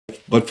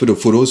But for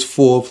those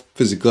four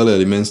physical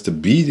elements to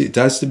be, it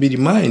has to be the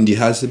mind. It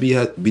has to be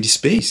the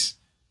space.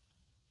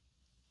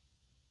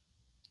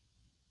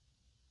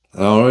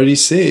 I already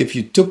say, if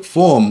you took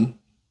form,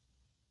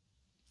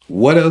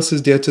 what else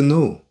is there to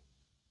know?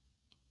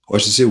 Or I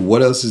should say,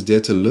 what else is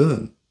there to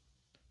learn?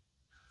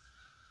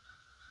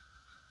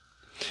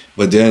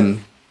 But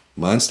then,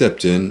 man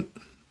stepped in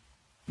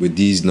with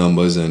these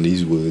numbers and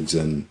these words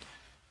and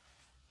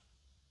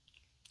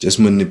just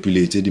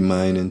manipulated the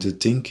mind into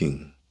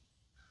thinking.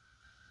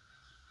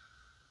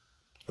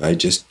 Right?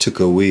 Just took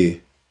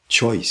away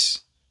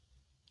choice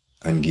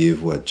and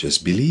gave what?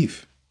 Just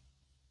belief.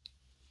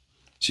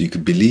 So you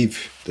could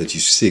believe that you're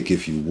sick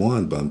if you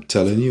want, but I'm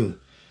telling you,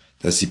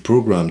 that's the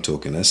program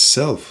talking. That's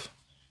self.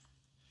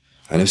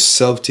 And if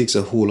self takes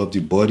a hold of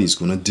the body, it's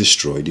going to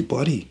destroy the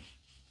body.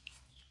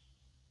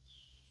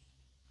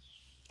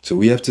 So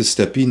we have to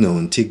step in now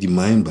and take the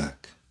mind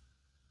back.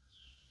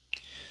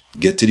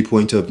 Get to the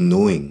point of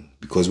knowing.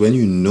 Because when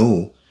you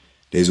know,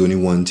 there's only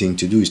one thing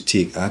to do, is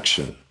take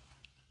action.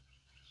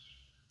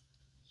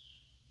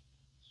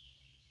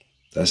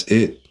 That's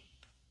it.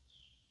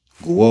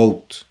 Go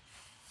out.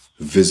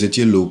 Visit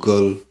your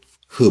local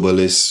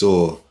herbalist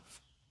or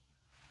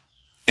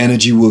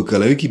energy worker.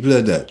 Like we keep it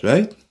like that,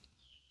 right?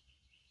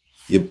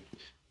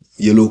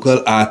 Your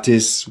local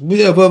artist,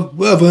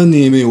 whatever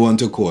name you want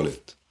to call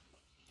it.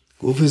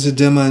 Go visit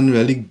them and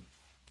really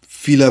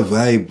feel a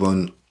vibe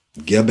and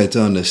get a better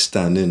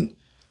understanding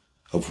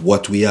of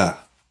what we are.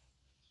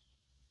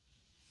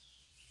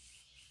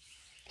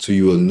 So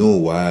you will know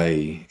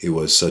why it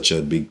was such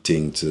a big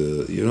thing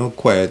to,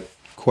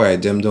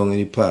 quiet them down in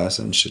the past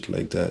and shit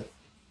like that.